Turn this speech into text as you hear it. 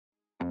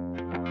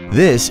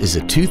This is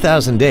a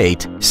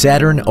 2008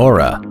 Saturn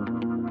Aura.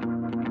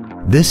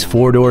 This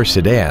four-door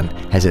sedan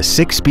has a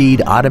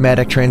 6-speed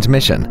automatic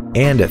transmission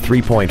and a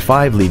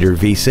 3.5-liter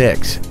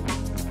V6.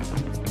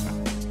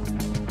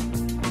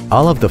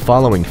 All of the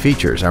following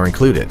features are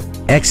included: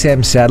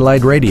 XM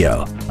satellite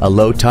radio, a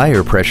low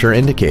tire pressure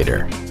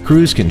indicator,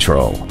 cruise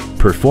control,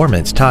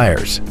 performance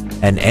tires,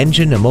 an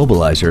engine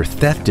immobilizer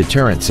theft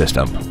deterrent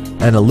system,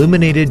 an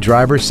illuminated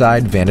driver's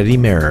side vanity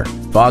mirror,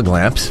 fog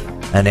lamps,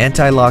 an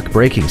anti-lock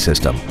braking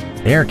system,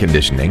 air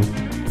conditioning,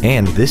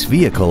 and this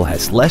vehicle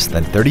has less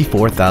than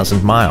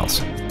 34,000 miles.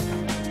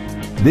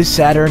 This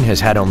Saturn has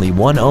had only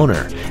one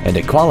owner and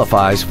it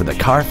qualifies for the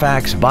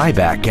Carfax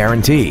buyback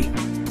guarantee.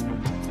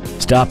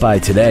 Stop by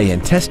today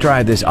and test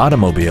drive this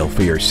automobile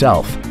for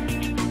yourself.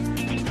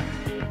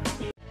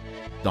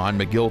 Don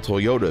McGill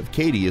Toyota of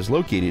Katy is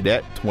located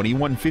at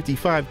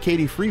 2155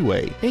 Katy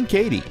Freeway in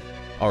Katy.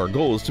 Our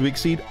goal is to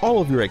exceed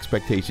all of your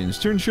expectations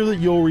to ensure that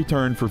you'll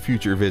return for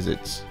future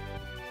visits.